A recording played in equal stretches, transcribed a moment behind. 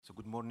So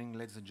good morning,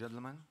 ladies and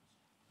gentlemen.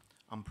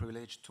 I'm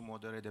privileged to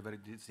moderate a very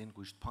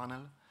distinguished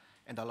panel,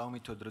 and allow me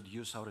to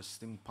introduce our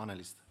esteemed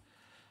panelists.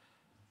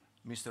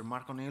 Mr.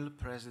 Mark O'Neill,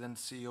 President,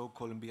 CEO,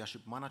 Columbia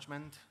Ship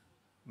Management.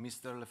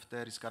 Mr.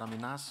 Lefteris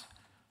Karaminas,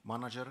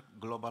 Manager,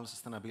 Global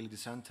Sustainability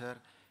Center,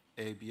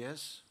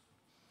 ABS.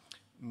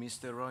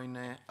 Mr.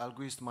 Roine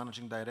Alquist,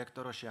 Managing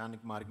Director,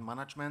 Oceanic Marine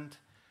Management.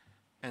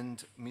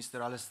 And Mr.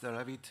 Alistair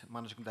Levitt,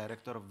 Managing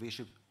Director of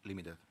V-Ship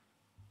Limited.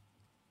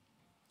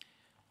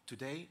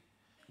 Today,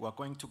 we are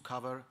going to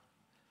cover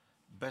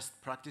best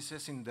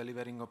practices in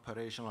delivering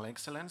operational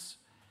excellence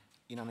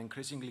in an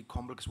increasingly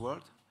complex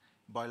world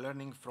by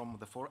learning from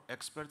the four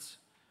experts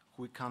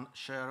who can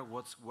share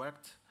what's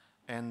worked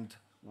and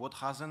what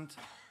hasn't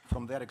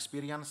from their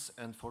experience,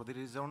 and for this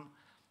reason,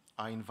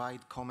 I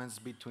invite comments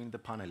between the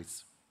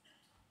panelists.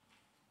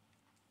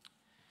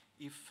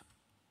 If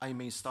I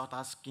may start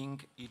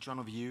asking each one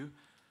of you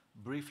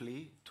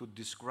briefly to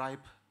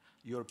describe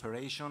your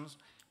operations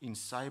in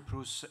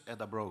Cyprus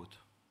and abroad.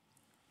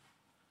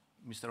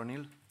 Mr.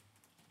 O'Neill.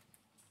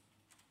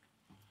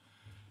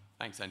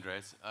 Thanks,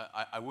 Andreas.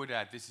 I would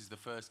add this is the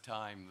first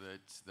time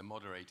that the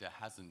moderator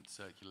hasn't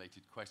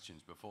circulated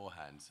questions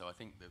beforehand, so I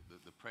think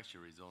that the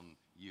pressure is on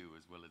you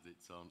as well as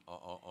it's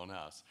on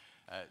us.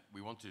 We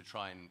wanted to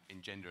try and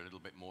engender a little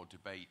bit more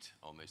debate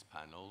on this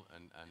panel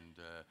and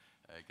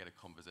get a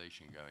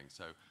conversation going.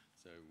 So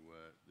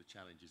the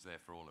challenge is there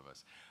for all of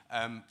us.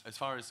 As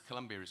far as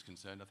Columbia is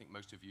concerned, I think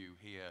most of you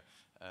here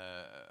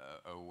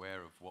are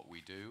aware of what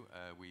we do.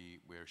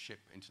 We're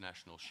a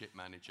international ship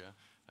manager,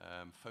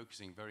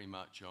 focusing very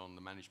much on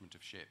the management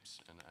of ships,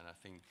 and I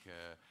think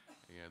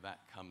that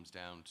comes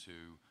down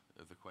to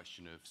the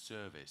question of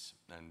service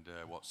and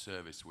what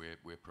service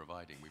we're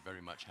providing. We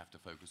very much have to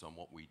focus on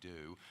what we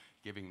do,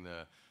 giving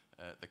the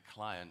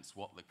clients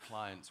what the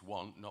clients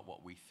want, not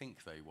what we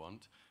think they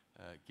want.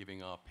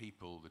 Giving our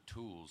people the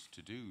tools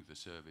to do the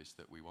service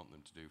that we want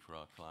them to do for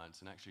our clients,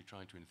 and actually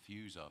trying to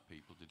infuse our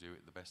people to do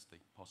it the best they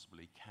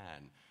possibly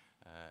can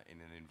in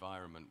an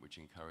environment which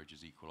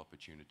encourages equal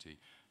opportunity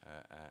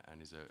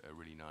and is a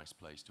really nice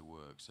place to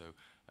work. So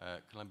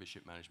Columbia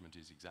Ship Management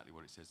is exactly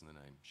what it says in the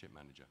name, ship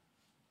manager.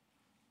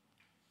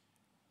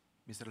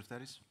 Mr.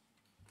 Lefteris.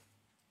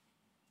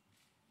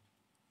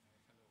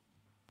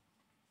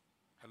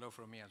 Hello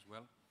from me as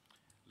well.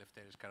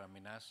 Lefteris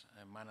Karaminas,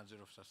 Manager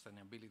of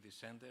Sustainability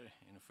Center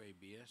in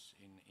ABS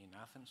in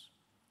Athens.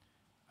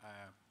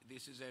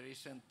 This is a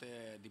recent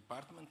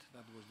department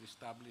that was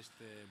established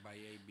by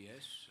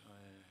ABS,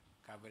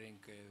 covering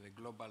the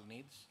global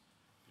needs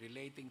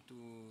relating to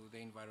the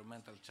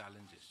environmental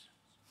challenges.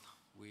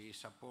 We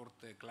support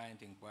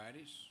client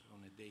inquiries on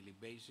a daily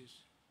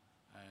basis.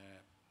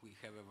 We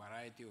have a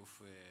variety of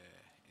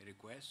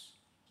requests,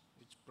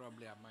 which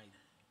probably I might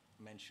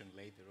mention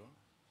later on.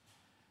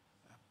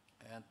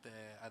 And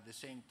at the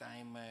same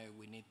time,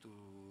 we need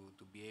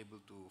to be able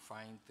to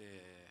find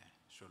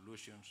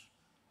solutions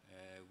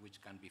which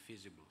can be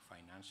feasible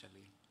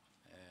financially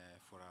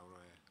for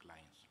our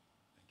clients.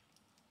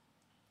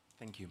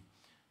 Thank you.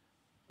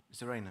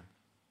 Mr. Reina.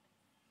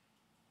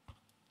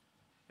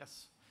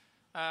 Yes.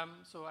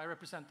 So I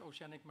represent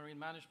Oceanic Marine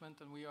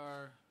Management, and we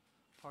are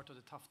part of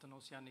the Tufton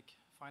Oceanic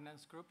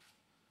Finance Group.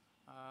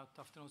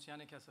 Tufton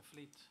Oceanic has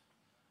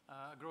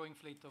a growing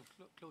fleet of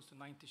close to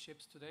 90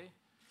 ships today.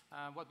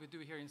 What we do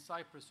here in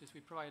Cyprus is we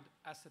provide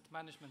asset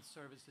management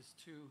services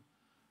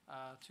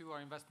to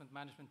our investment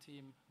management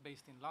team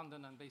based in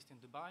London and based in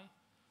Dubai.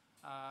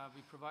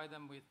 We provide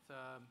them with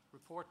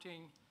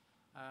reporting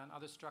and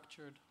other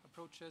structured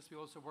approaches. We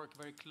also work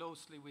very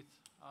closely with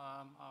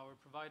our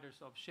providers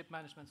of ship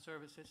management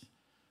services.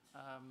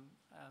 And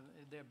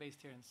they're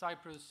based here in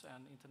Cyprus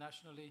and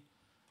internationally.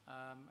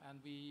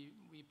 And we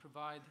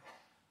provide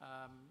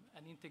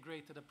an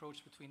integrated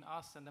approach between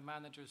us and the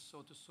managers,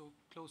 so to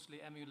closely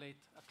emulate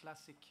a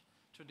classic,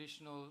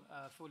 traditional,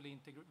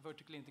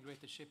 vertically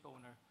integrated ship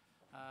owner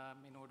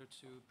in order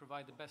to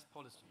provide the best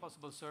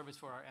possible service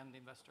for our end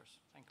investors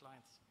and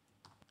clients.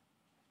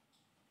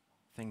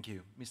 Thank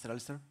you. Mr.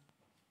 Alistair?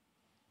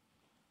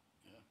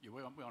 Yeah, you're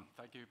well on.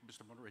 Thank you,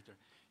 Mr. Moderator.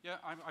 Yeah,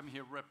 I'm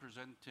here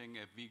representing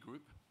V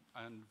Group,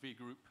 and V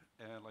Group,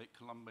 like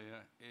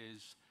Columbia,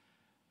 is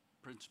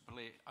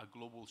principally a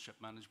global ship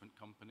management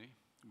company.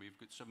 We've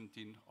got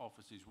 17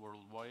 offices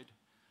worldwide.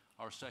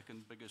 Our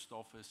second biggest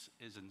office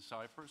is in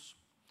Cyprus.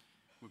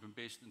 We've been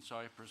based in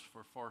Cyprus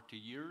for 40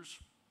 years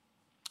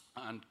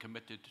and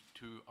committed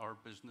to our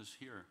business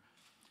here.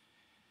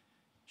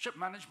 Ship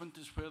management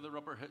is where the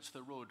rubber hits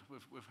the road.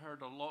 We've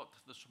heard a lot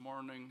this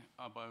morning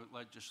about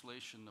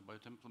legislation,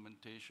 about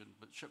implementation,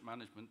 but ship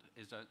management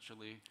is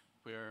actually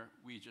where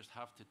we just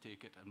have to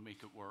take it and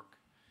make it work.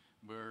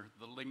 We're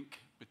the link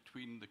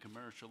between the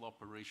commercial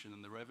operation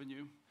and the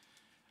revenue.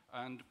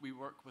 And we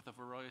work with a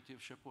variety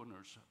of ship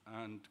owners.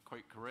 And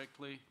quite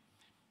correctly,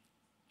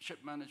 ship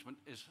management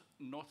is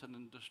not an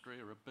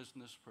industry or a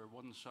business where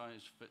one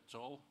size fits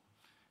all.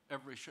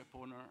 Every ship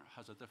owner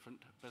has a different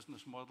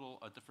business model,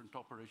 a different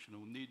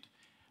operational need,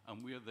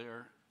 and we're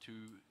there to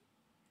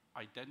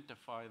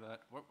identify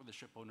that, work with the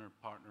ship owner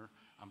partner,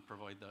 and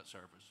provide that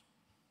service.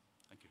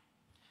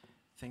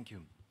 Thank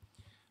you.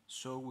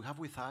 So we have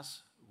with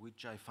us,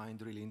 which I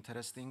find really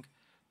interesting,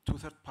 two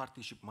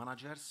third-party ship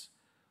managers,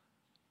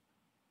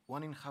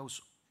 one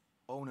in-house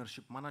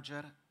ownership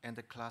manager, and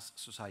a class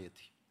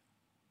society.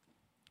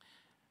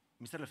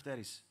 Mr.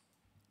 Lefteris,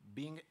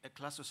 being a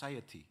class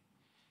society,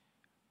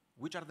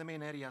 which are the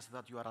main areas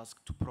that you are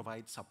asked to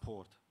provide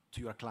support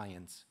to your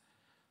clients,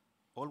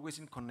 always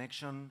in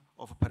connection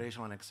of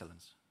operational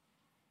excellence?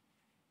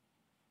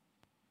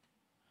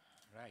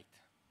 Right.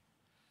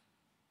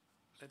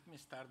 Let me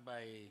start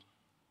by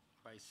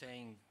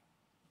saying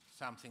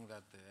something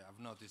that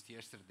I've noticed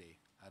yesterday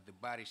at the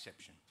bar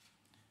reception.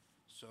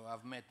 So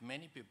I've met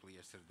many people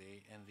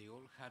yesterday, and they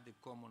all had a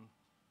common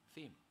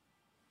theme: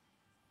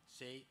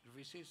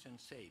 services and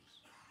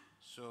sales.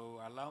 So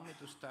allow me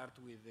to start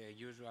with the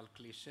usual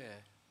cliché,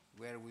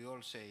 where we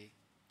all say,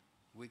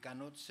 we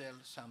cannot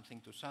sell something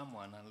to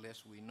someone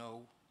unless we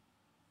know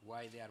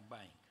why they are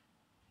buying.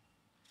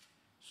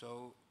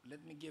 So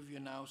let me give you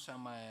now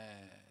some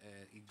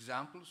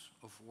examples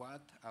of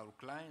what our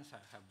clients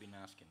have been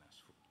asking us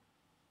for.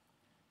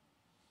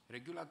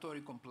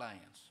 Regulatory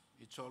compliance,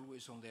 it's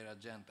always on their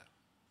agenda.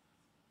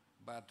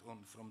 But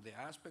from the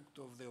aspect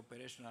of the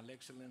operational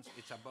excellence,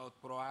 it's about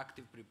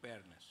proactive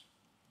preparedness,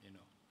 you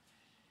know.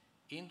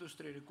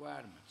 Industry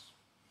requirements,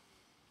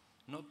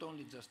 not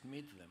only just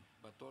meet them,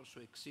 but also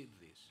exceed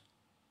these.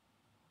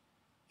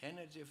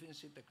 Energy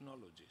efficiency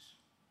technologies.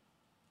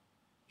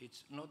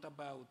 It's not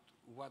about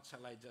what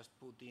shall I just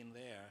put in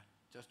there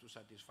just to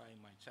satisfy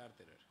my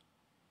charterer.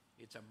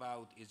 It's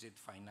about, is it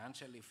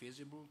financially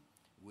feasible?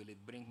 Will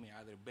it bring me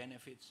other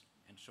benefits?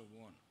 And so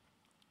on.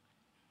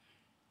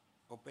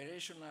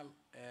 Operational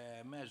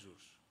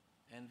measures,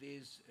 and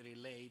these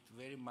relate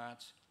very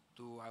much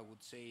to, I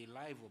would say,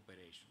 live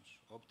operations,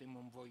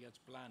 optimum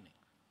voyage planning,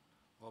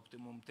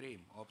 optimum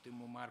trim,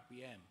 optimum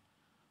RPM,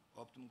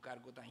 optimum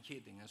cargo tank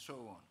heating, and so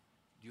on.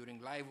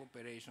 During live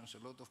operations,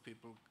 a lot of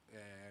people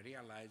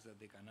realize that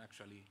they can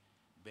actually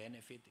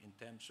benefit in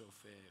terms of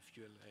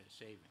fuel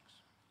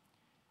savings.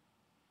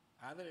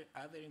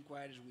 Other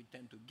inquiries we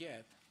tend to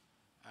get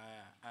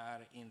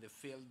are in the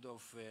field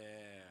of,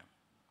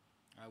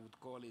 I would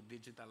call it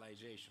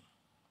digitalization.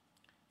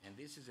 And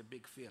this is a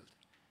big field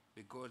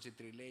because it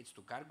relates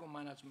to cargo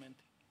management,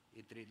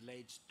 it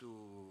relates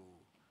to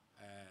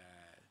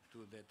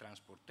the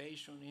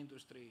transportation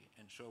industry,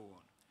 and so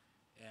on.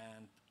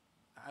 And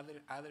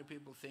other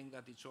people think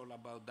that it's all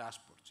about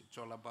dashboards, it's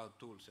all about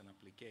tools and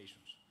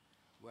applications.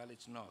 Well,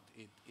 it's not.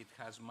 It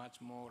has much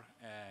more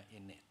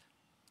in it.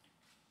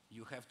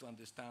 You have to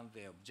understand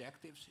the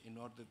objectives in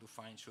order to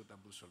find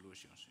suitable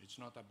solutions. It's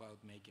not about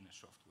making a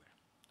software.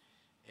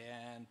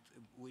 And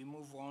we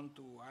move on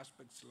to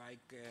aspects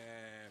like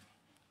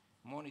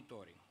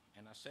monitoring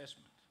and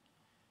assessment.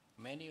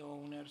 Many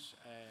owners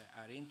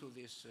are into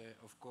this,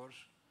 of course,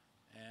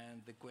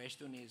 and the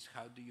question is,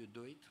 how do you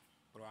do it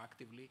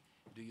proactively?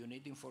 Do you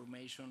need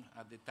information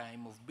at the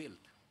time of build?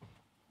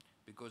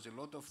 Because a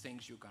lot of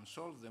things you can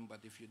solve them, but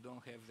if you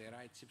don't have the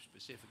right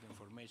ship-specific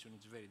information,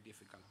 it's very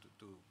difficult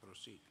to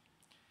proceed.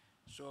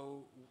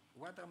 So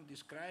what I'm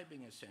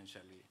describing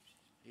essentially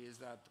is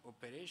that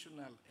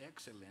operational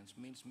excellence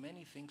means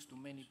many things to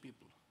many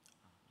people.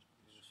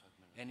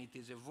 And it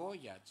is a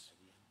voyage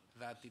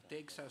that it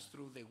takes us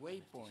through the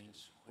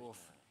waypoints of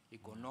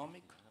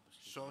economic,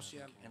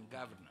 social, and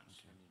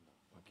governance.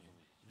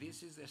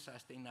 This is the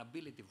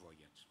sustainability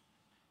voyage,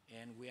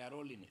 and we are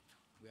all in it.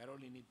 We are all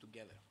in it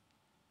together.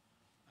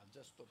 I'll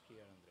just stop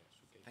here, Andreas.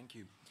 Okay. Thank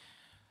you.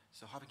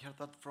 So having heard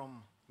that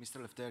from Mr.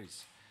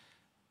 Lefteris,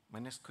 my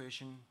next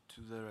question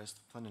to the rest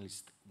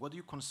panelists: what do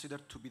you consider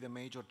to be the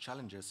major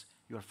challenges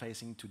you are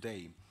facing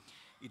today?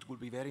 It will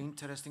be very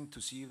interesting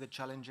to see if the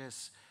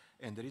challenges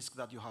and the risks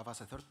that you have as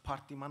a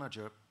third-party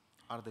manager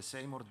are the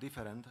same or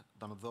different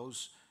than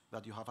those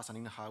that you have as an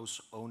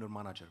in-house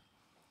owner-manager.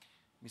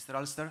 Mr.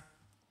 Alster,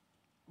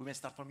 we may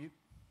start from you.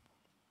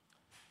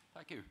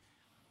 Thank you.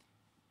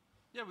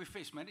 Yeah, we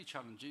face many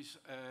challenges.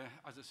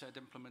 As I said,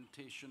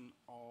 implementation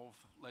of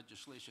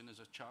legislation is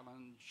a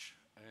challenge.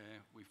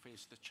 We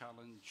face the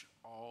challenge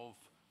of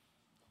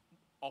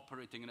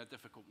operating in a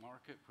difficult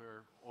market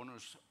where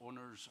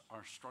owners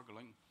are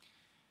struggling.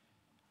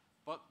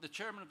 But the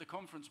chairman of the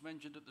conference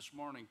mentioned it this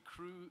morning,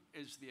 crew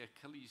is the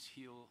Achilles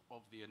heel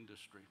of the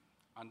industry.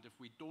 And if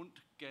we don't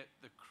get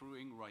the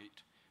crewing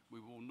right, we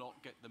will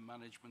not get the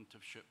management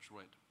of ships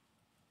right.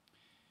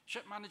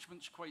 Ship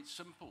management's quite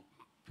simple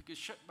because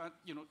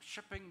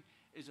shipping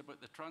is about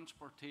the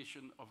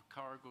transportation of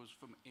cargoes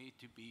from A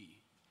to B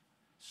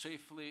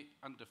safely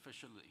and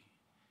efficiently.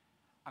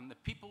 And the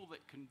people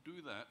that can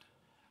do that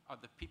are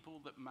the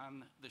people that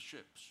man the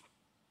ships.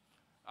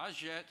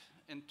 As yet,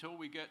 until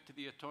we get to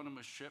the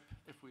autonomous ship,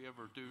 if we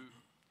ever do,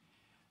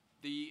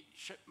 the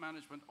ship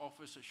management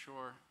office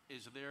ashore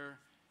is there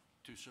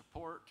to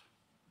support,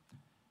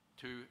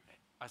 to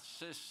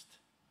assist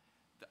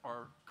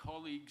our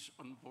colleagues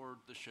on board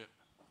the ship.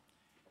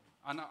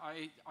 And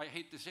I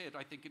hate to say it,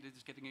 I think it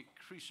is getting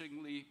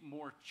increasingly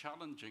more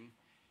challenging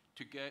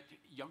to get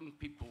young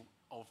people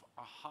of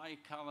a high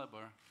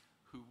caliber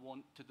who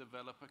want to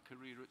develop a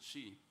career at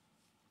sea.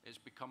 It's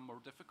become more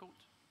difficult.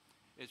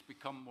 It's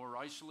become more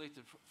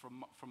isolated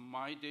from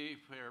my day,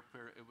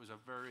 where it was a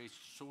very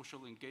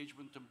social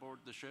engagement on board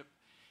the ship.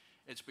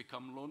 It's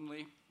become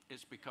lonely.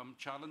 It's become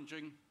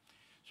challenging.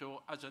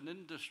 So as an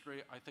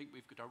industry, I think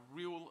we've got a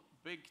real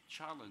big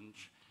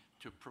challenge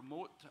to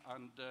promote,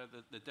 and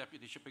the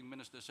Deputy Shipping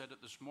Minister said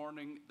it this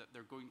morning, that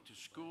they're going to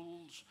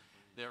schools,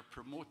 they're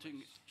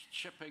promoting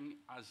shipping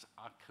as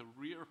a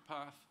career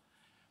path.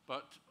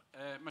 But,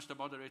 Mr.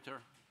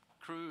 Moderator,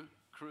 crew.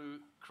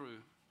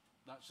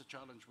 That's the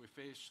challenge we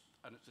face,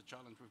 and it's a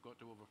challenge we've got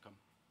to overcome.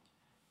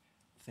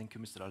 Thank you,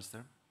 Mr.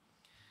 Alistair.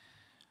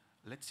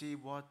 Let's see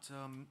what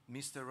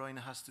Mr. Roine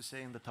has to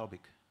say on the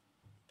topic.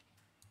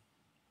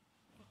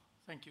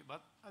 Thank you.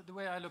 But the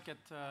way I look at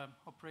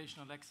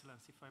operational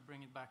excellence, if I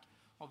bring it back,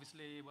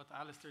 obviously what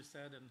Alistair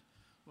said and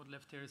what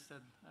Lefteris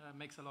said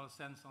makes a lot of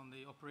sense on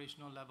the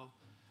operational level.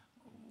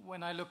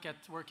 When I look at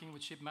working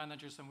with ship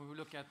managers and when we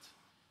look at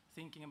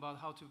thinking about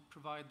how to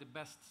provide the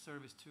best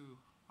service to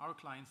our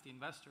clients, the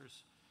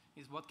investors,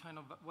 is what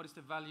is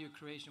the value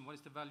creation, what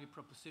is the value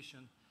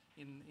proposition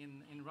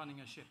in running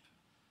a ship?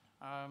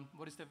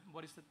 What is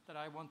it that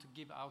I want to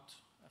give out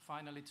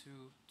finally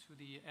to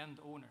the end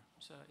owner?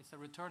 So it's a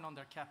return on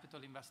their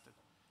capital invested.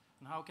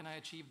 And how can I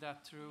achieve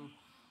that through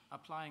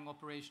applying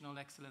operational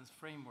excellence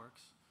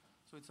frameworks?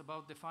 So it's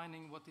about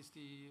defining what is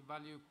the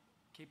value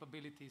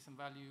capabilities and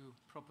value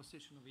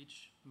proposition of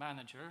each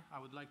manager. I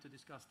would like to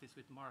discuss this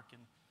with Mark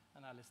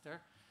and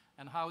Alistair.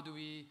 And how do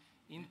we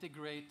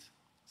integrate,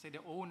 say, the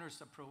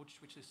owner's approach,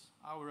 which is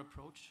our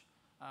approach,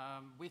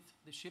 with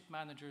the ship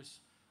manager's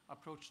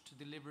approach to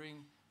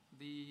delivering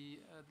the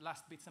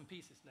last bits and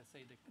pieces, let's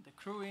say the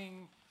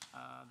crewing,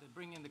 the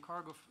bringing the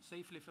cargo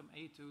safely from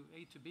A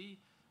to B,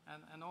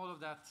 and all of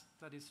that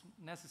is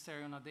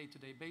necessary on a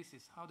day-to-day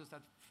basis. How does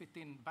that fit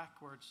in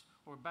backwards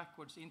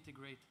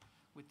integrate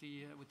with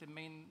the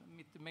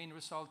main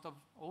result of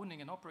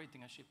owning and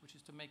operating a ship, which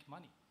is to make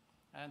money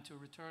and to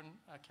return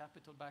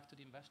capital back to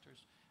the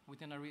investors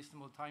within a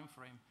reasonable time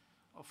frame,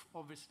 of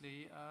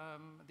obviously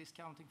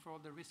discounting for all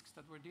the risks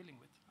that we're dealing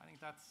with. I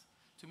think that's,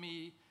 to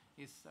me,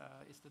 is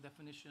the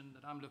definition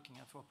that I'm looking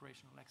at for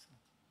operational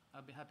excellence.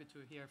 I'll be happy to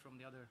hear from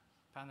the other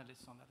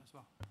panelists on that as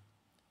well.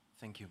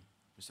 Thank you.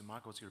 Mr.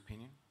 Mark, what's your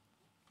opinion?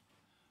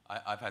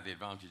 I've had the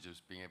advantage of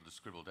being able to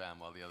scribble down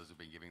while the others have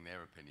been giving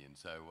their opinion,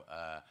 so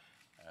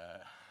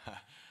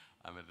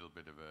I'm a little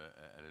bit of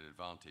at an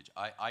advantage.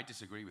 I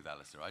disagree with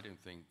Alistair. I don't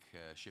think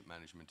ship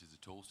management is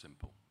at all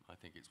simple. I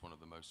think it's one of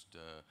the most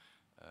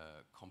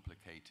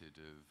complicated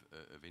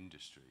of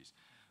industries.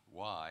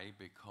 Why?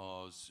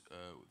 Because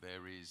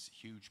there is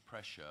huge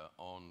pressure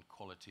on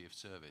quality of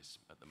service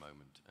at the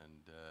moment,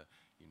 and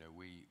you know,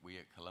 we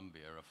at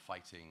Columbia are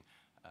fighting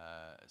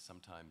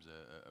sometimes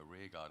a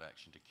rearguard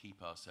action to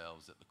keep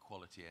ourselves at the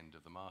quality end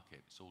of the market.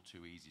 It's all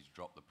too easy to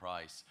drop the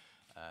price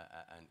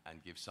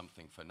and give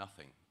something for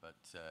nothing. But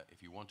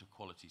if you want a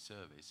quality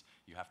service,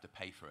 you have to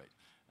pay for it.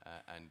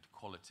 And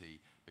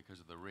quality, because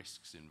of the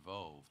risks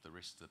involved, the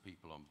risks to the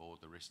people on board,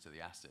 the risks to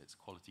the assets,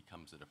 quality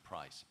comes at a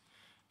price.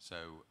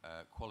 So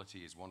quality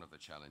is one of the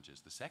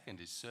challenges. The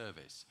second is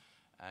service.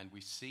 And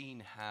we've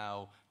seen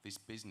how this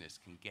business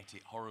can get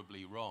it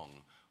horribly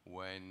wrong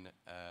when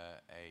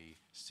a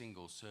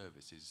single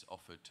service is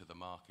offered to the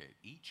market.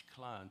 Each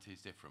client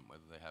is different,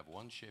 whether they have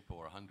one ship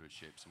or 100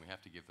 ships, and we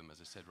have to give them,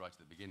 as I said right at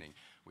the beginning,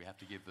 we have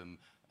to give them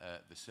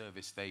the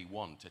service they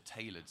want, a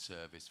tailored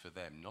service for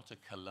them, not a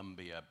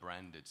Columbia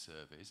branded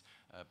service,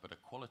 but a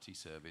quality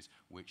service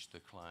which the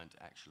client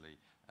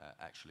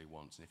actually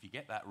wants. And if you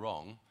get that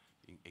wrong,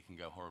 it can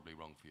go horribly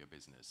wrong for your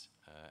business,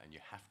 and you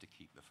have to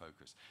keep the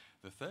focus.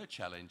 The third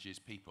challenge is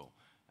people,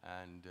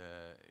 and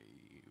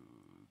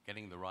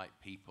getting the right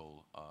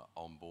people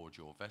on board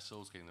your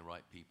vessels, getting the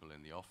right people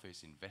in the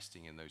office,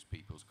 investing in those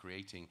people,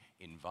 creating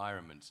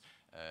environments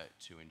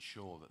to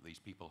ensure that these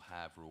people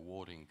have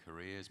rewarding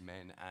careers,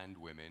 men and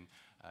women,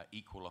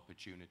 equal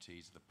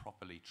opportunities, they're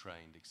properly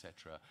trained,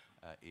 etc.,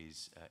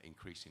 is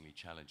increasingly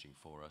challenging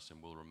for us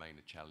and will remain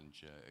a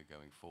challenge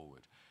going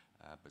forward.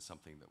 But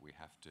something that we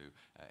have to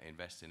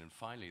invest in. And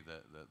finally,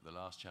 the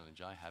last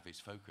challenge I have is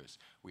focus.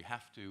 We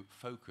have to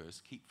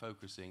focus, keep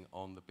focusing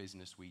on the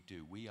business we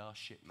do. We are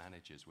ship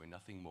managers. We're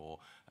nothing more.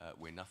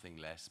 We're nothing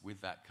less.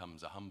 With that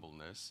comes a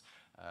humbleness.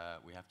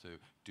 We have to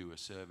do a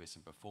service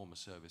and perform a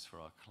service for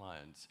our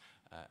clients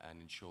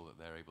and ensure that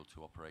they're able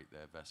to operate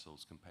their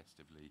vessels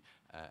competitively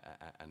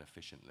and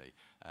efficiently.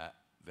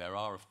 There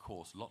are, of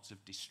course, lots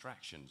of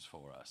distractions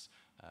for us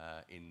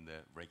in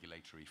the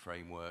regulatory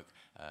framework.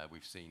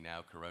 We've seen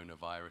now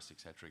coronavirus,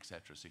 etc.,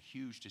 etc. So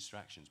huge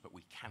distractions, but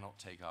we cannot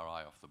take our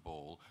eye off the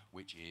ball,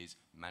 which is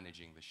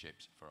managing the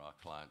ships for our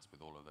clients with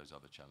all of those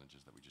other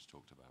challenges that we just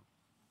talked about.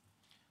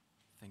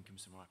 Thank you,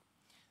 Mr. Mark.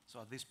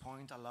 So at this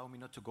point, allow me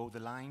not to go the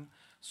line,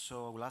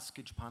 so I will ask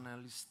each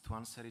panelist to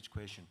answer each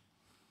question.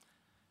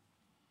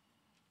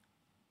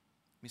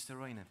 Mr.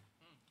 Roine,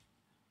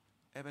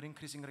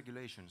 ever-increasing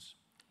regulations.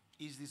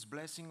 Is this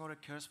blessing or a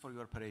curse for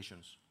your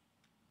operations?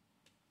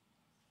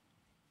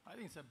 I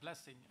think it's a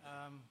blessing.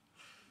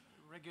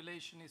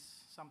 regulation is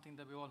something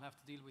that we all have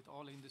to deal with.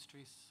 All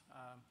industries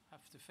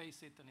have to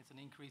face it, and it's an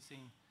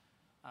increasing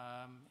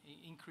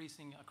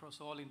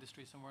across all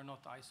industries, and we're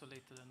not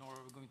isolated, nor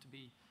are we going to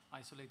be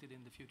isolated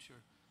in the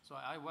future. So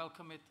I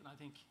welcome it, and I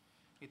think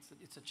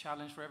it's a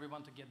challenge for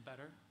everyone to get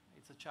better.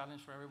 It's a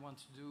challenge for everyone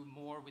to do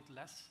more with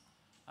less.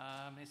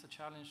 It's a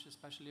challenge,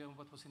 especially on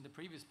what was in the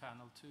previous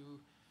panel, to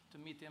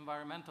meet the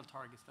environmental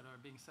targets that are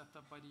being set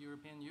up by the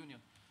European Union.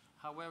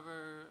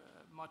 However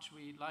much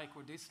we like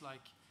or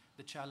dislike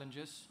the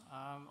challenges,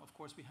 of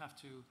course we have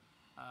to,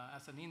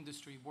 as an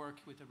industry, work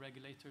with the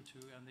regulator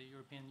and the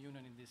European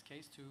Union in this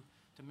case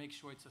to make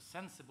sure it's a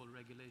sensible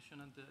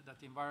regulation and that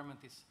the environment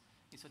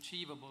is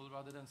achievable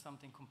rather than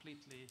something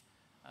completely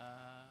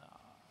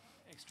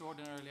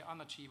extraordinarily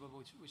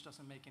unachievable, which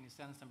doesn't make any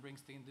sense and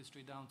brings the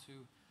industry down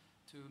to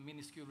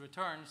minuscule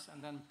returns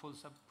and then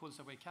pulls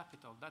away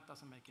capital. That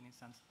doesn't make any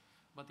sense.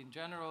 But in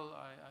general,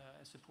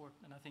 I support,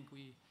 and I think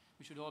we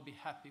should all be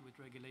happy with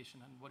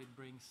regulation and what it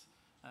brings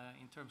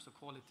in terms of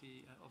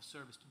quality of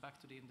service back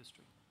to the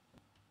industry.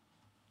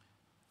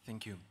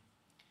 Thank you.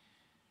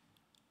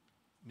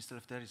 Mr.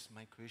 Lefteris,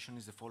 my question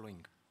is the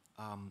following.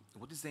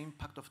 What is the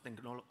impact of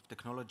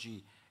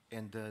technology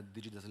and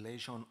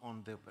digitalization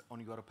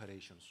on your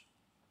operations?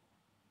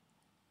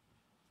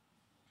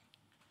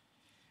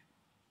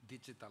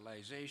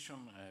 Digitalization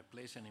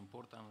plays an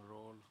important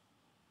role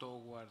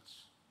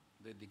towards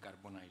the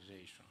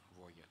decarbonization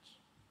voyage.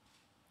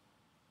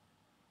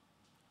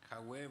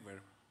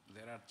 However,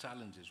 there are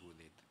challenges with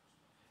it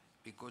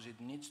because it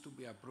needs to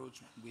be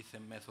approached with a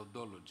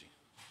methodology.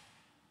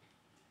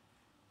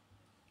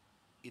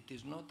 It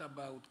is not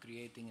about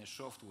creating a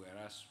software,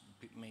 as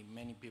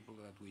many people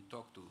that we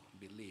talk to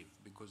believe,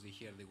 because they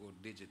hear the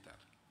word digital.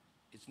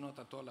 It's not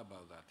at all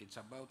about that. It's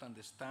about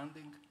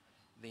understanding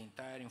the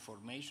entire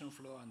information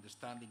flow,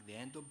 understanding the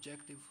end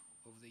objective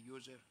of the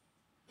user,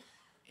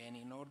 and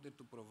in order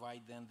to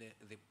provide them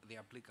the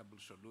applicable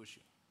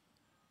solution.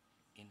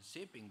 In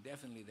shipping,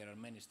 definitely there are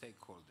many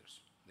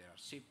stakeholders. There are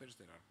shippers,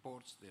 there are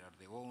ports, there are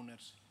the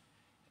owners,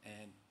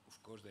 and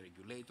of course the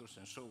regulators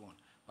and so on.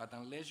 But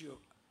unless you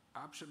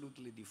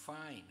absolutely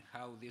define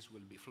how this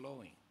will be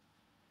flowing,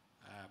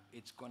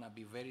 it's going to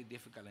be very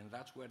difficult, and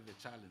that's where the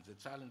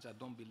challenge, I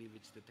don't believe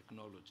it's the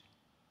technology.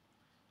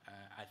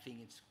 I think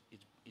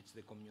it's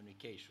the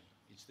communication,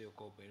 it's the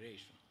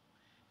cooperation.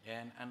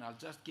 And I'll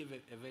just give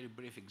a very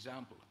brief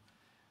example.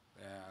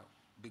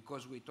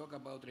 Because we talk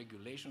about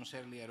regulations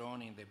earlier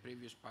on in the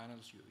previous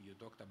panels, you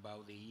talked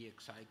about the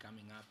EEXI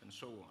coming up and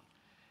so on.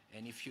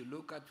 And if you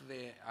look at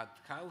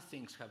how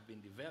things have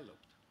been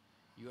developed,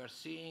 you are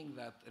seeing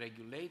that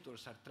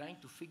regulators are trying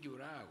to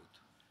figure out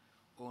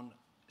on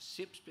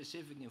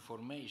ship-specific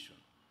information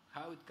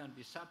how it can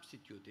be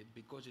substituted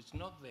because it's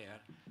not there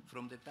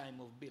from the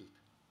time of build.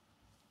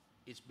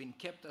 It's been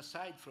kept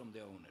aside from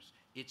the owners.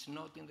 It's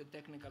not in the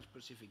technical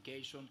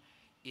specification.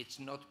 It's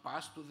not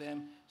passed to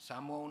them.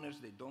 Some owners,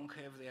 they don't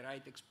have the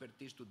right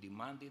expertise to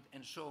demand it,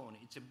 and so on.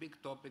 It's a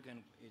big topic,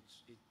 and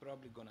it's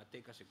probably going to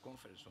take us a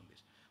conference on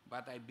this.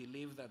 But I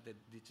believe that the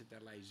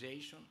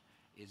digitalization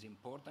is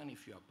important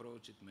if you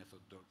approach it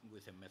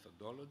with a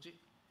methodology,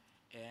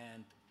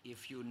 and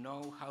if you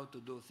know how to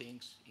do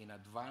things in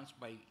advance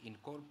by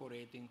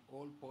incorporating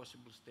all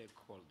possible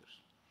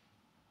stakeholders.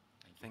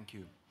 Thank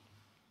you.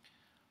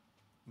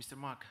 Mr.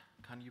 Mark,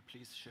 can you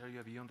please share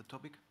your view on the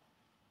topic?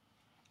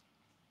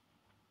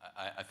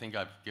 I think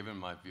I've given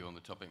my view on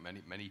the topic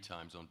many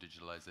times on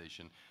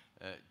digitalization.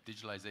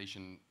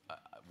 Digitalization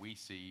we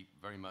see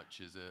very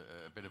much as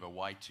a bit of a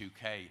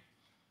Y2K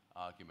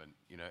argument.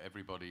 You know,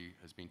 everybody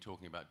has been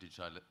talking about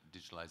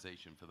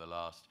digitalization for the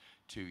last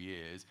 2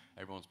 years.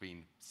 Everyone's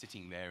been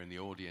sitting there in the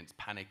audience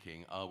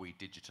panicking, are we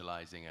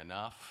digitalizing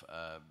enough?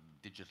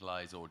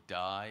 Digitalize or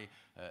die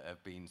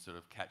have been sort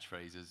of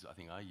catchphrases. I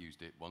think I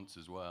used it once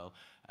as well.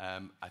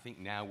 I think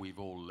now we've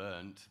all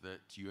learned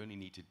that you only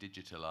need to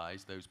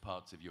digitalize those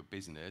parts of your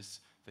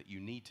business that you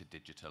need to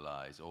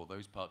digitalize, or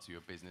those parts of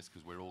your business,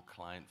 because we're all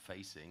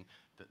client-facing,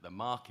 that the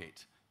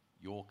market,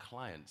 your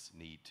clients,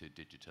 need to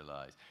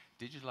digitalize.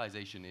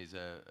 Digitalization is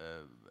a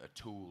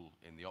tool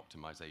in the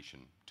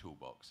optimization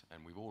toolbox,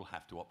 and we all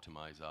have to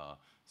optimize our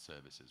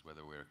services,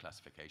 whether we're a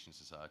classification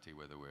society,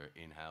 whether we're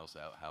in-house,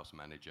 out-house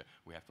manager,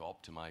 we have to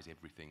optimize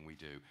everything we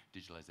do.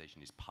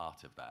 Digitalization is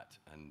part of that,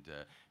 and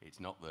it's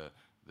not the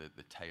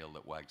tail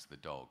that wags the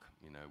dog.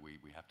 You know, we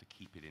have to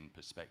keep it in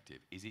perspective.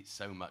 Is it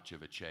so much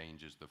of a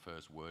change as the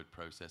first word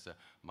processor?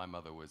 My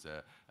mother was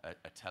a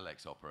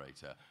telex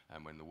operator,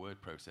 and when the word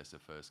processor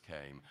first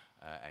came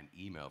and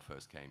email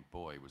first came,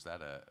 boy, was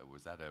that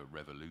a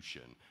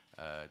revolution.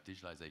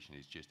 Digitalization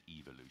is just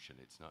evolution.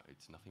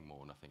 It's nothing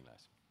more, nothing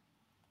less.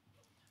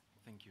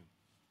 Thank you.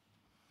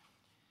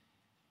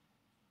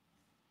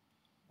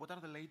 What are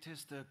the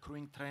latest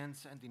crewing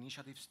trends and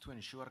initiatives to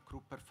ensure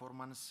crew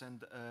performance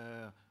and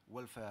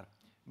welfare?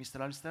 Mr.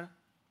 Alistair?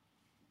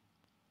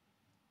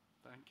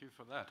 Thank you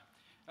for that.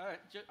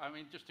 I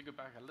mean, just to go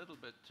back a little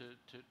bit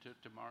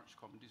to Mark's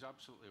comment, he's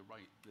absolutely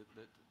right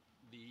that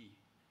the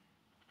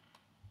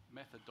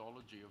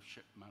methodology of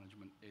ship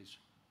management is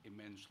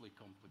immensely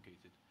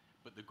complicated.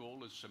 But the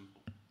goal is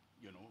simple.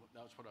 You know,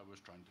 that's what I was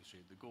trying to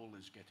say. The goal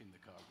is getting the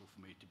cargo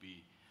from A to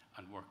B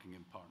and working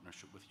in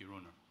partnership with your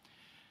owner.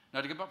 Now,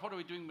 to get back, what are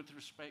we doing with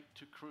respect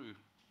to crew?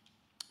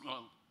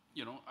 Well,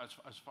 you know,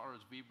 as far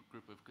as V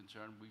Group is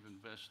concerned, we've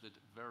invested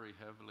very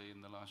heavily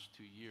in the last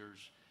 2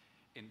 years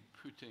in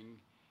putting,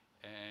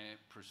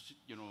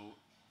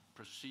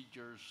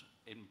 procedures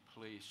in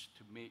place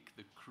to make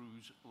the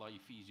crew's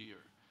life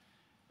easier.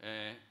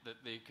 That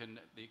they can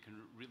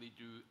really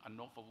do an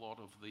awful lot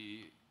of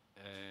the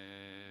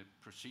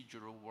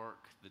procedural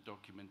work, the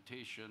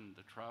documentation,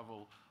 the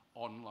travel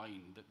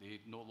online, that they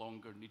no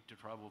longer need to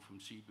travel from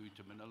Cebu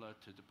to Manila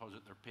to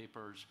deposit their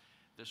papers.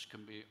 This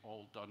can be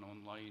all done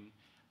online.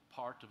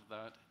 Part of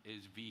that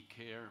is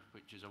V-Care,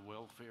 which is a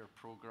welfare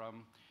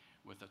program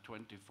with a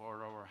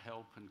 24-hour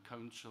help and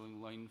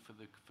counselling line for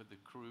the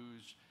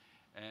crews.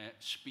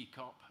 Speak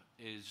Up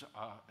is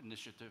an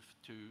initiative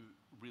to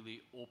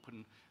really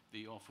open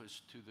the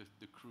office to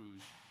the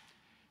crews.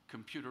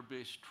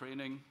 Computer-based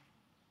training.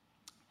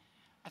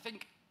 I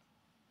think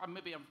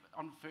maybe I'm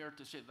unfair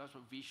to say that's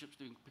what V-Ship's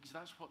doing, because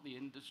that's what the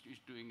industry's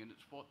doing, and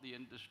it's what the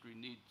industry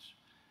needs.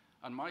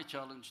 And my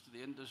challenge to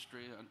the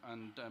industry,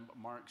 and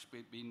Mark's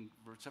been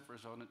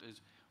vociferous on it, is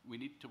we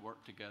need to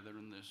work together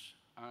in this.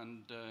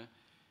 And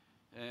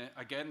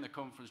again, the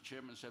conference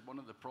chairman said one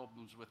of the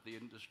problems with the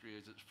industry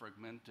is it's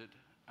fragmented,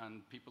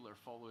 and people are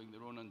following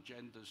their own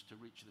agendas to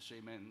reach the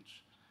same ends.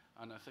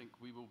 And I think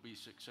we will be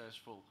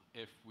successful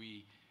if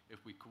we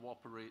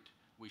cooperate,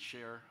 we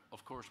share.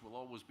 Of course, we'll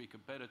always be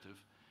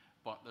competitive,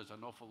 but there's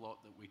an awful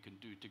lot that we can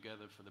do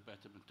together for the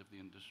betterment of the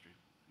industry.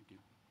 Thank you.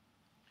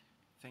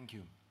 Thank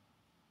you.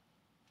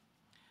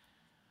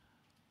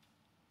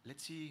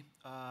 Let's see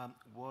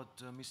what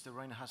Mr.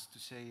 Ryan has to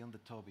say on the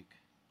topic.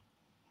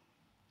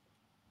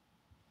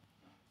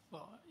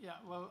 Well, yeah,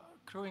 well,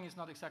 crewing is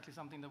not exactly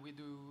something that we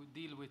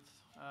deal with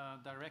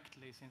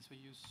directly, since we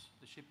use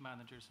the ship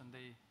managers, and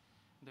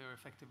they're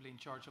effectively in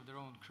charge of their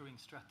own crewing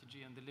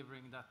strategy and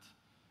delivering that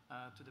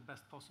to the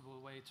best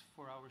possible way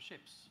for our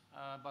ships.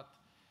 But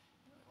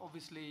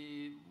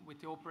obviously,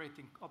 with the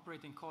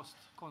operating cost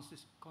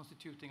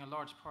constituting a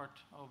large part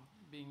of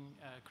being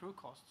crew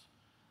costs,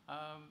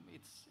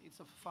 it's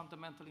of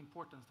fundamental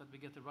importance that we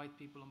get the right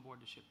people on board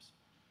the ships.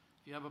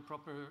 If you have a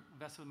proper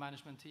vessel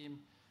management team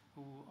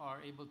who are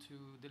able to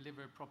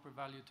deliver proper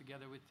value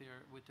together with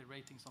their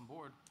ratings on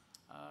board,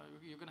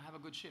 you're going to have a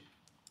good ship.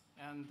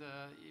 And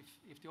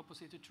if the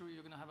opposite is true,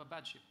 you're going to have a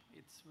bad ship.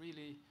 It's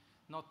really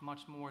not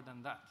much more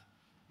than that.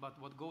 But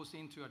what goes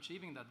into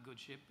achieving that good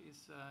ship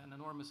is an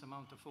enormous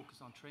amount of focus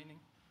on training.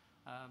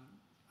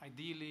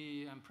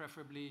 Ideally and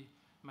preferably,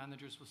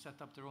 managers will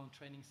set up their own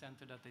training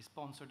center that they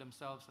sponsor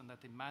themselves and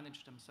that they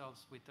manage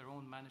themselves with their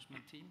own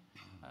management team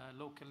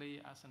locally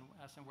as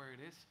and where it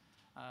is.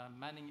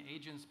 Manning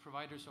agents,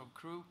 providers of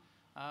crew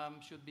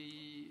should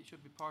be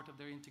part of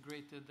their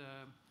integrated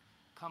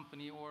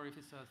company, or if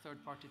it's a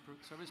third-party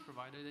service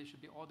provider, they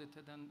should be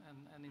audited and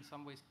in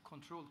some ways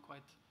controlled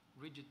quite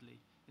rigidly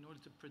in order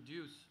to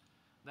produce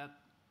that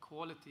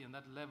quality and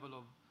that level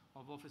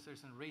of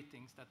officers and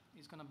ratings that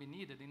is going to be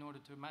needed in order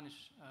to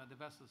manage the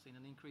vessels in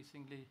an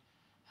increasingly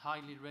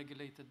highly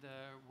regulated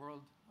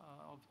world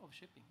of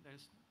shipping.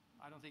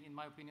 I don't think, in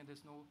my opinion,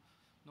 there's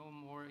no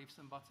more ifs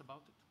and buts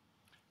about it.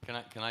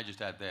 Can I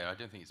just add there? I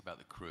don't think it's about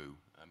the crew.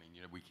 I mean,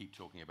 you know, we keep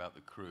talking about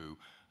the crew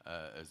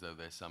as though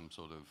there's some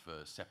sort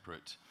of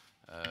separate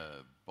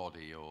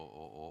body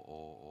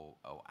or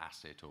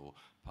asset or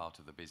part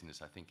of the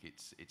business. I think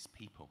it's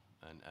people,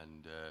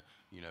 and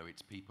you know,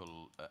 it's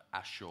people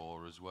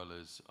ashore as well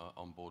as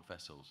on board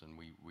vessels, and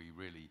we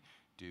really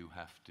do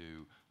have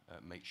to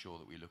make sure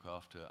that we look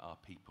after our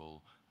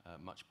people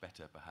much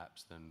better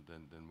perhaps than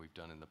we've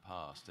done in the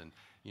past. And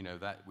you know,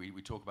 that we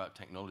talk about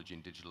technology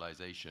and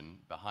digitalization.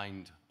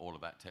 Behind all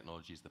of that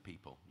technology is the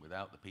people.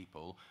 Without the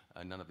people,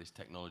 none of this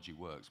technology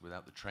works.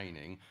 Without the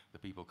training, the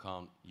people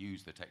can't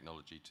use the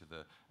technology to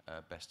the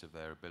best of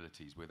their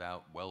abilities.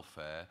 Without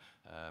welfare,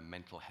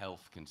 mental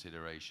health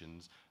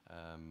considerations,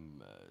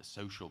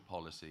 social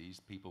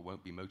policies, people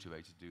won't be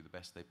motivated to do the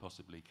best they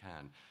possibly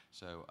can.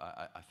 So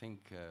I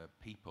think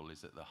people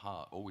is at the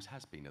heart, always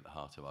has been at the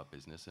heart of our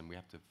business, and we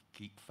have to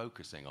keep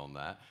focusing on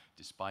that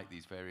despite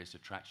these various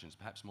attractions,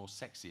 perhaps more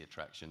sexy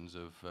attractions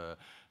of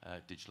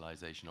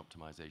digitalization,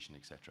 optimization,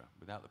 etc.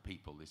 Without the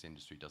people, this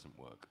industry doesn't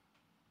work.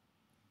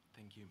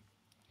 Thank you.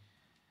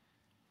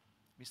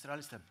 Mr.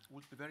 Alistair, it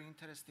would be very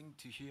interesting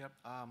to hear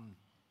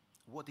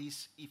what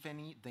is, if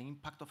any, the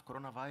impact of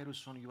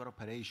coronavirus on your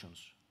operations?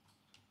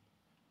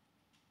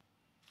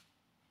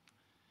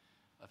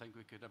 I think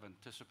we could have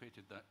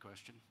anticipated that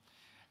question.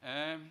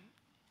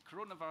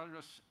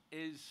 Coronavirus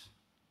is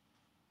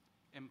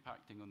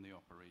impacting on the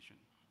operation.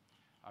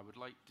 I would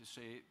like to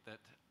say that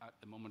at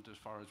the moment, as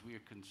far as we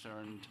are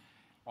concerned,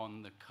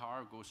 on the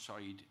cargo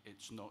side,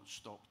 it's not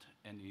stopped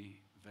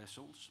any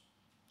vessels.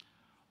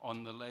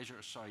 On the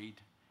leisure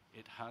side,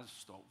 it has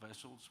stopped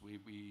vessels.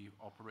 We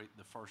operate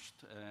the first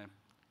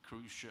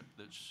cruise ship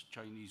that's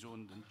Chinese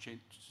owned and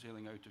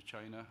sailing out of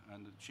China,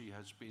 and she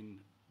has been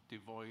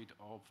devoid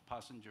of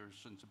passengers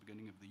since the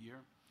beginning of the year.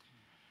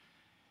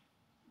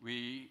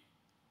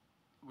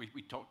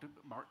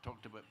 Mark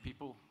talked about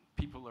people.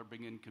 People are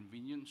being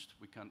inconvenienced.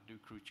 We can't do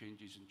crew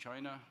changes in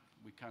China.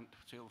 We can't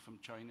sail from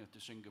China to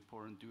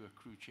Singapore and do a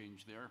crew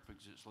change there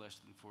because it's less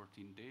than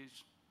 14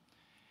 days.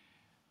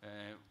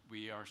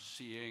 We are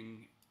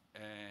seeing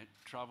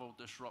travel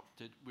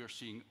disrupted. We're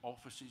seeing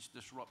offices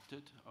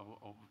disrupted.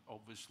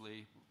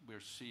 Obviously,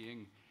 we're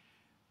seeing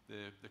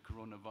the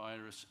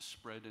coronavirus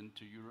spread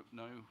into Europe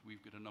now.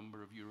 We've got a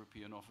number of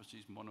European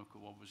offices, Monaco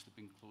obviously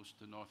being close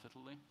to North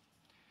Italy.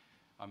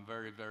 I'm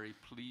very, very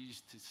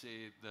pleased to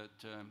say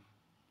that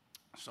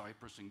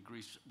Cyprus and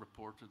Greece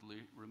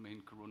reportedly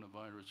remain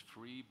coronavirus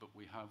free, but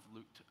we have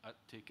looked at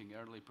taking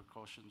early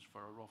precautions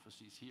for our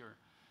offices here.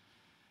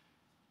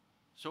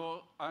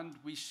 So, and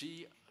we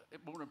see,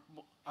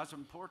 as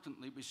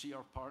importantly, we see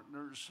our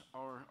partners,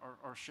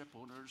 our ship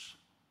owners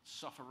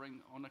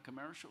suffering on a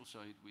commercial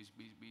side.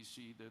 We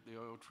see that the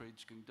oil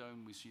trades going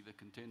down, we see the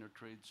container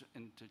trades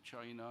into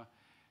China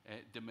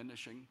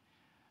diminishing.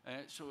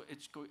 So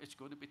it's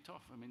going to be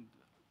tough. I mean,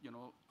 you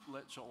know,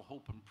 let's all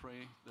hope and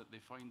pray that they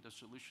find a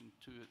solution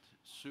to it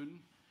soon,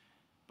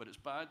 but it's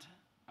bad,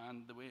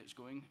 and the way it's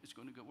going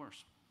to get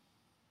worse.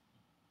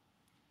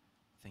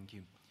 Thank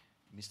you.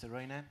 Mr.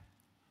 Reine?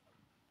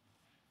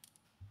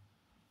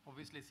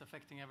 Obviously, it's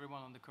affecting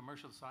everyone on the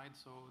commercial side,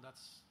 so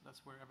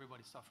that's where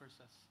everybody suffers,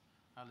 as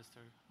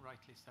Alistair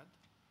rightly said.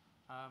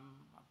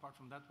 Apart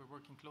from that, we're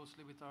working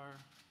closely with our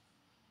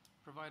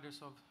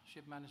providers of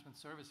ship management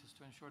services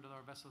to ensure that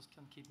our vessels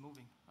can keep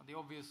moving. The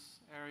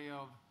obvious area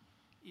of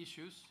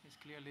issues is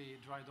clearly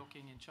dry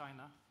docking in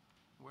China,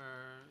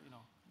 where, you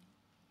know,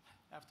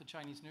 after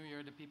Chinese New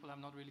Year, the people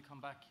have not really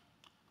come back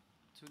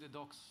to the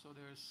docks, so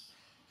there's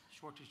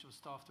shortage of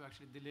staff to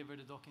actually deliver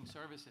the docking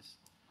services,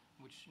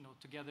 which, you know,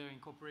 together in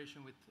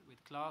cooperation with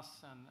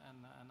CLAS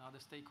and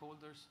other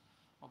stakeholders,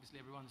 obviously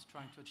everyone is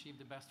trying to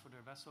achieve the best for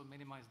their vessel,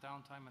 minimize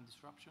downtime and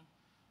disruption,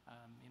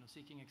 you know,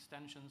 seeking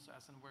extensions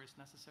as and where it's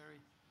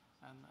necessary,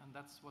 and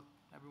that's what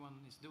everyone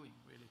is doing,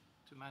 really,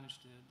 to manage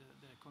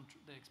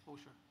the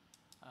exposure.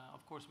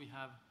 Of course, we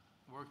have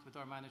worked with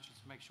our managers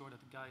to make sure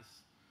that the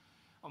guys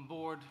on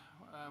board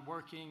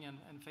working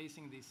and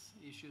facing these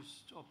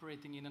issues,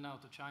 operating in and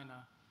out of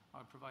China,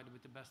 are provided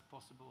with the best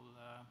possible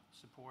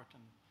support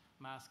and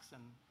masks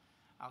and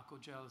alcohol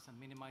gels and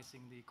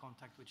minimizing the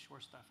contact with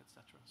shore staff,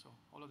 etc. So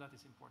all of that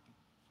is important.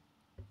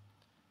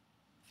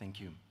 Thank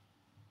you.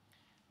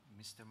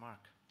 Mr.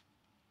 Mark,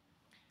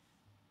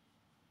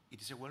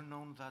 it is well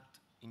known that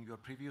in your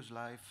previous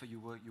life you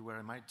were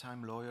a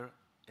maritime lawyer,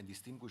 a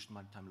distinguished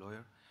maritime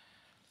lawyer,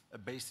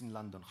 based in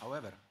London.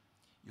 However,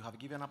 you have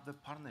given up the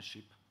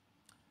partnership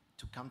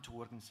to come to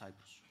work in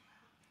Cyprus.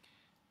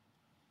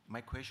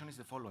 My question is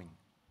the following: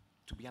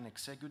 to be an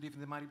executive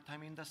in the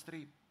maritime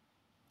industry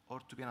or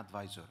to be an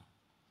advisor?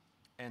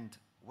 And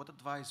what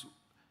advice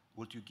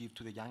would you give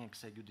to the young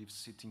executives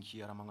sitting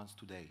here among us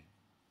today?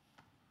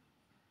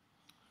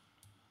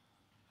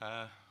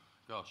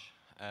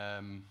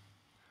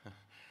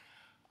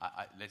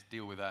 Let's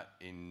deal with that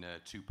in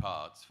two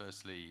parts.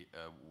 Firstly,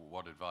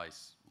 what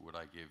advice would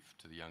I give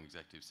to the young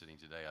executives sitting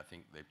today? I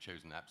think they've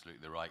chosen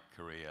absolutely the right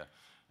career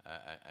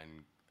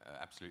and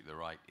absolutely the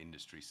right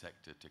industry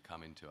sector to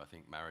come into. I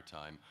think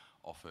maritime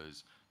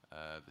offers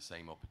the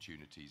same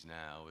opportunities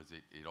now as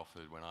it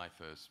offered when I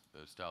first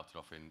started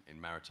off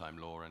in maritime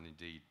law, and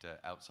indeed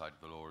outside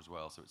of the law as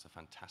well. So it's a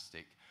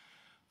fantastic,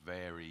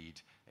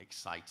 varied,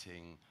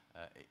 exciting,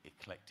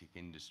 eclectic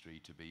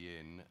industry to be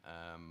in,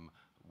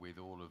 with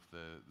all of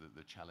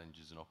the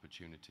challenges and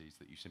opportunities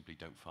that you simply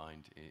don't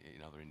find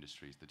in other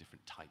industries, the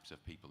different types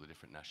of people, the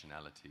different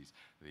nationalities,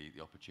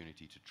 the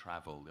opportunity to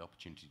travel, the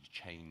opportunity to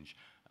change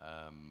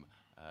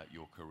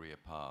your career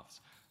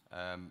paths.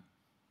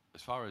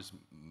 As far as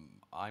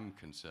I'm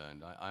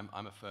concerned,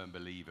 I'm a firm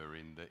believer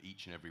in that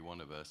each and every one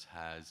of us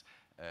has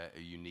a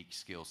unique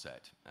skill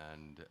set,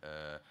 and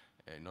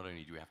not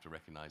only do we have to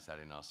recognize that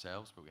in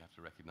ourselves, but we have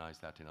to recognize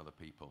that in other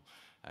people.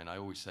 And I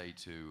always say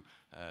to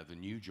the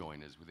new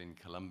joiners within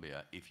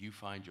Columbia, if you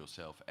find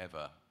yourself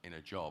ever in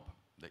a job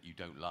that you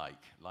don't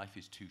like, life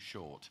is too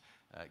short,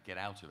 get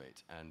out of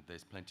it, and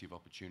there's plenty of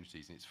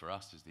opportunities, and it's for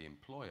us as the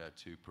employer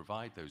to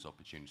provide those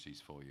opportunities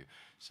for you.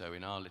 So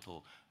in our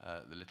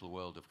the little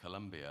world of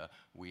Columbia,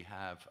 we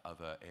have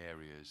other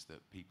areas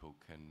that people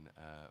can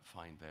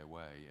find their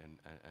way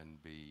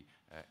and be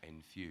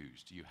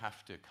enthused. You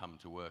have to come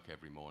to work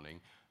every morning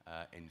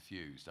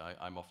enthused.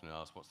 I'm often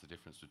asked, what's the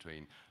difference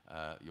between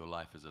your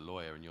life as a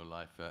lawyer and your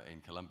life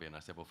in Columbia? And I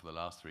said, well, for the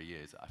last 3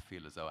 years, I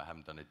feel as though I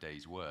haven't done a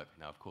day's work.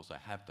 Now, of course, I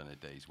have done a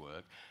day's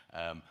work,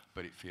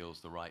 but it feels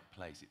the right place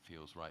place. It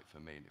feels right for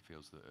me, and it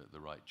feels the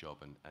right job.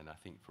 And I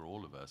think for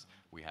all of us,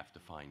 we have to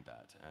find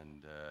that.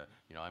 And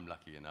you know, I'm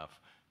lucky enough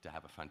to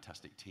have a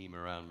fantastic team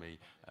around me,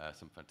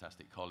 some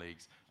fantastic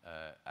colleagues,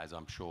 as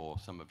I'm sure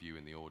some of you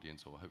in the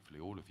audience, or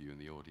hopefully all of you in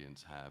the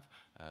audience have.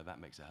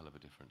 That makes a hell of a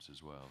difference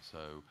as well.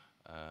 So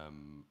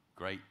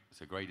great,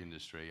 it's a great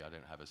industry. I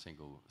don't have a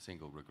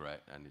single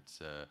regret, and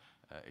it's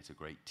a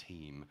great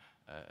team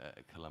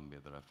at Columbia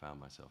that I've found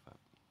myself at.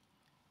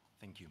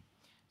 Thank you.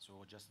 So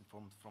just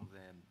informed from the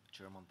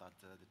chairman that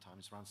the time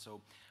is run.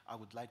 So I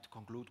would like to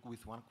conclude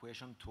with one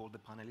question to all the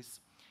panelists,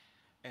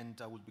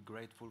 and I would be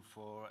grateful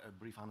for a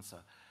brief answer.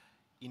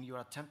 In your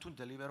attempt to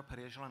deliver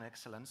operational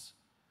excellence,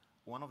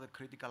 one of the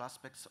critical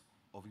aspects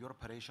of your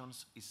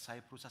operations is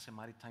Cyprus as a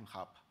maritime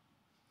hub.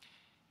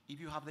 If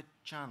you have the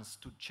chance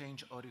to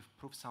change or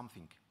improve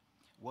something,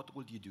 what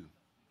would you do?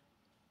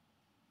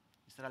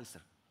 Mr.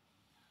 Alistair.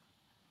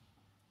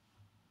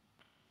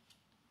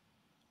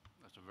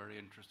 That's a very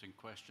interesting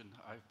question.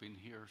 I've been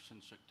here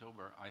since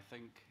October. I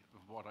think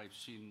what I've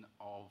seen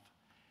of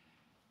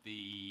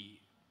the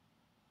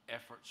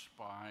efforts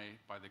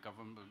by the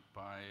government,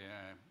 by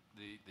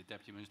the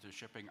Deputy Minister of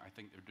Shipping, I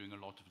think they're doing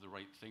a lot of the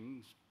right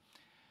things.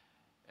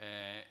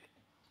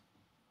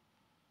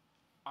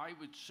 I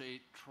would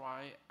say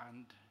try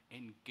and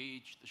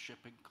engage the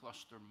shipping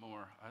cluster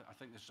more. I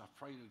think this is a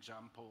prime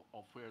example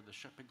of where the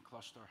shipping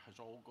cluster has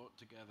all got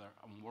together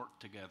and worked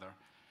together.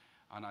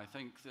 And I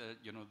think that,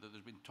 you know, that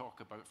there's been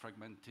talk about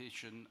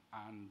fragmentation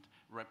and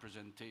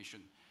representation.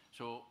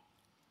 So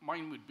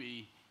mine would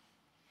be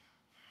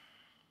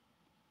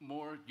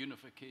more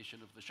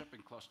unification of the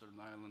shipping cluster in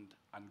Ireland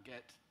and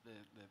get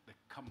the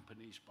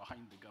companies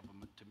behind the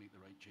government to make the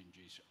right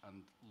changes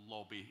and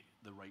lobby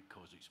the right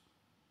causes.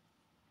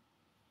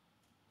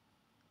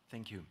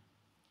 Thank you.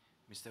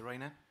 Mr.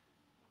 Reiner?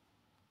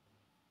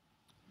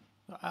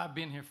 I've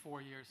been here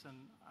 4 years, and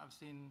I've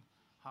seen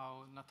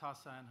how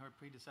Natasa and her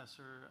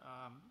predecessor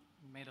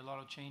made a lot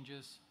of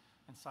changes,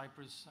 and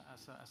Cyprus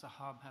as a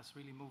hub has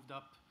really moved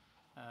up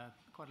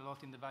quite a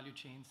lot in the value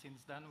chain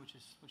since then, which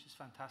is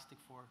fantastic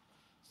for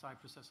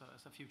Cyprus as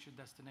a future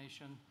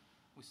destination.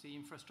 We see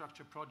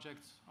infrastructure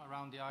projects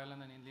around the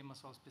island and in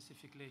Limassol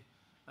specifically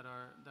that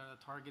are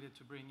targeted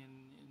to bring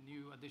in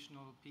new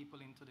additional people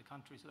into the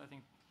country. So I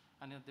think,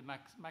 and the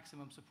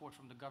maximum support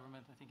from the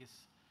government, I think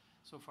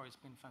so far it's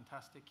been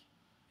fantastic.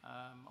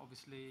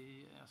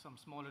 Obviously, some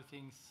smaller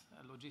things,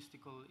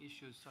 logistical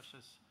issues such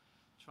as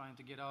trying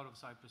to get out of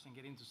Cyprus and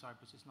get into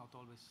Cyprus is not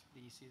always the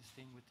easiest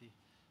thing with the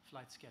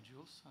flight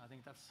schedules. I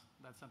think that's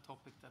a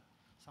topic that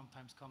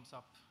sometimes comes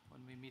up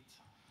when we meet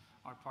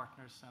our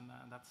partners, and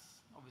that's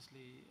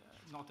obviously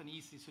not an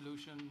easy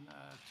solution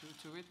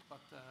to it,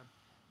 but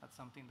that's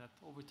something that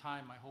over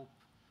time I hope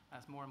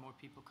as more and more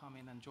people come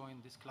in and join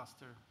this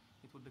cluster,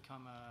 it will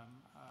become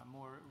a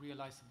more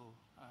realizable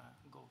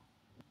goal.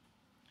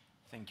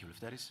 Thank you.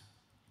 Lefteris?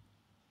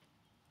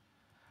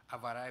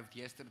 I've arrived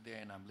yesterday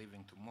and I'm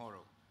leaving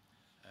tomorrow.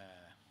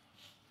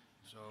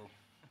 So,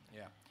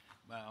 yeah,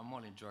 but I'm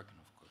only joking,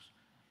 of course.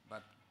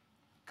 But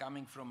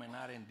coming from an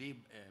R&D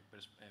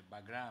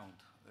background,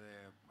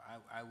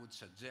 I would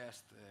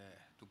suggest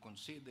to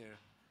consider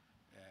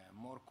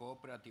more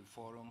cooperative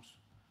forums,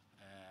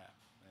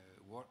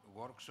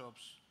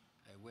 workshops,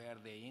 where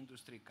the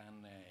industry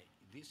can,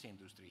 this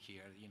industry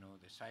here, you know,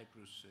 the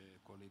Cyprus,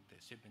 call it the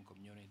shipping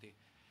community,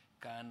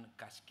 can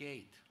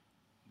cascade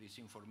this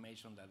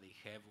information that they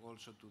have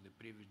also to the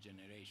previous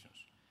generations.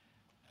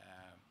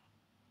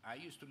 I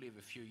used to live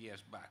a few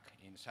years back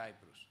in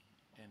Cyprus,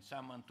 and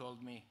someone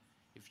told me,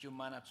 if you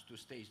manage to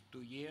stay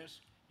 2 years,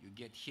 you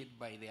get hit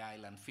by the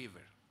island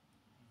fever,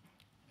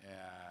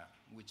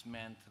 which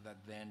meant that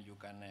then you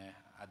can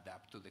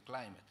adapt to the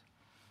climate.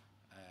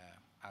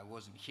 I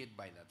wasn't hit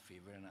by that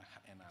fever, and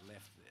I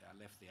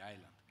left the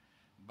island.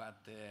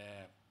 But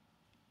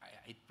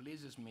it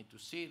pleases me to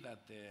see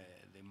that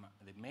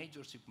the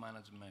major ship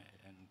management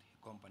and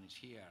companies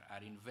here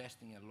are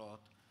investing a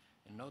lot,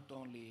 and not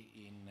only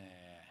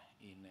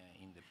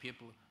in the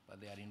people,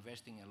 but they are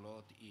investing a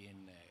lot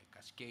in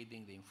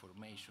cascading the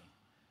information,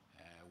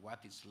 what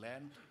is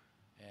learned,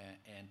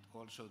 and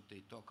also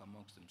they talk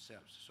amongst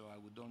themselves. So I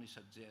would only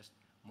suggest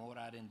more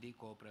R&D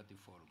cooperative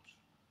forums.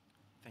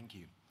 Thank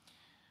you.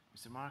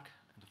 Mr. Mark,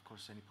 and of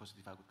course any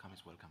positive outcome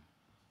is welcome.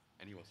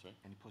 Any what, sorry?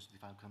 Any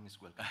positive outcome is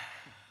welcome.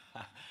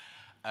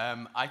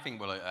 I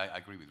think, well, I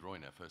agree with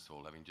Royner, first of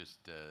all. Having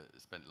just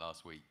spent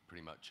last week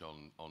pretty much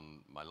on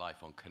my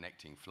life on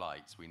connecting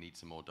flights, we need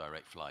some more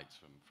direct flights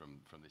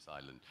from this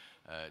island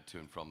to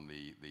and from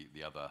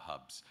the other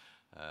hubs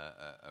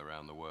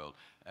around the world.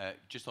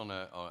 Just on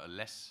a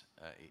less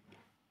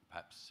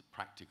perhaps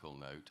practical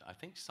note, I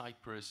think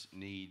Cyprus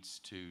needs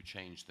to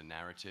change the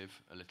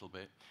narrative a little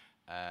bit.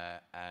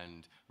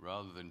 And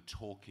rather than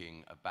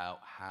talking about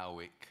how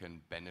it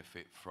can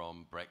benefit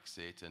from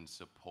Brexit and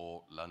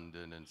support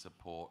London and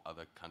support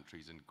other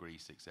countries and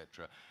Greece,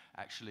 etc.,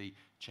 actually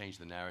change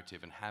the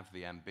narrative and have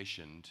the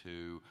ambition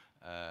to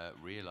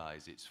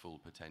realize its full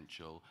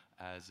potential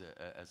as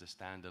a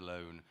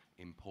standalone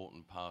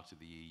important part of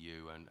the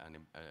EU and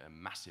a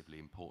massively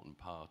important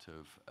part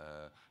of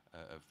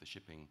the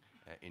shipping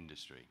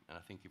industry. And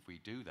I think if we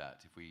do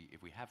that,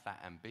 if we have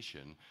that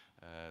ambition,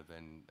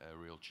 then a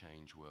real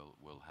change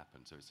will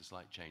happen. So it's a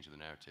slight change of the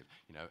narrative.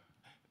 You know,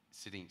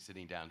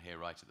 sitting down here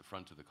right at the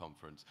front of the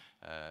conference,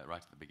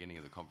 right at the beginning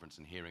of the conference,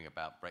 and hearing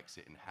about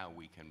Brexit and how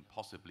we can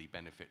possibly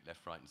benefit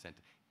left, right, and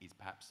centre is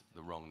perhaps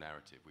the wrong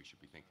narrative. We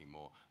should be thinking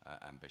more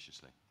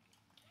ambitiously.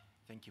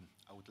 Thank you.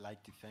 I would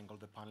like to thank all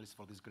the panelists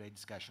for this great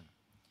discussion.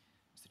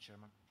 Mr.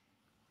 Chairman.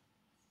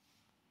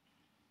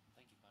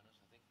 Thank you, Panos.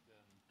 I think,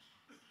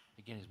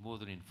 again, it's more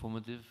than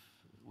informative.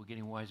 We're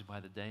getting wiser by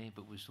the day,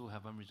 but we still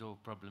have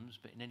unresolved problems.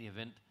 But in any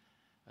event,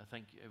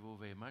 thank you all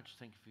very much.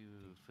 Thank you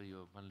for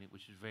your paneling,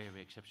 which was very,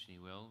 very exceptionally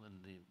well,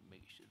 and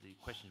the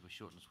questions were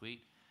short and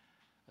sweet.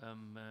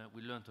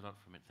 We learned a lot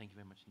from it. Thank you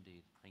very much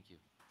indeed. Thank you.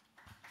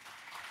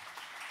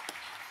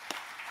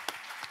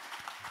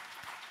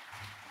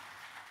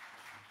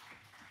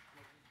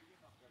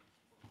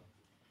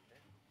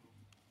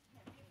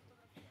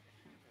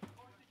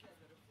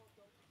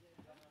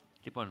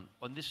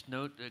 On this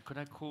note, could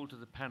I call to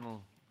the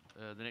panel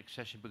the next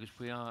session, because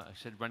we are, I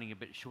said, running a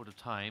bit short of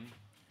time.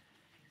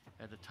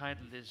 The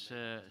title is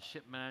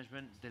Ship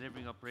Management,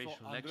 Delivering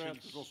Operational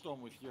Excellence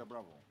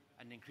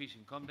and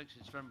Increasing Complex.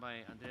 It's run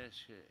by Andreas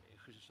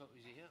Chrysostomou.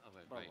 Is he here? Oh,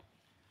 right.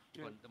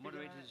 The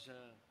moderator is...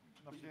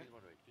 who's the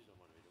moderator? Who's the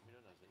moderator?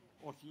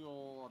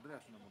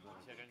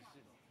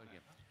 Okay.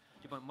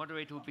 The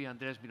moderator will be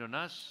Andreas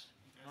Mylonas.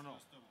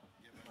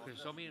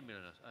 Chrysostomou and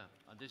Mylonas.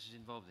 And this is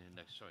involved in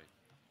the next, sorry.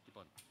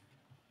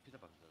 Κοίτα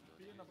πάνω.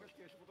 Πήγε να βγάλει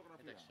και εσύ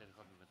φωτογραφία. Εντάξει,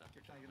 ερχόμαι μετά. Και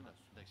ξαναγυρνάς.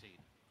 Εντάξει,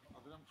 έγινε.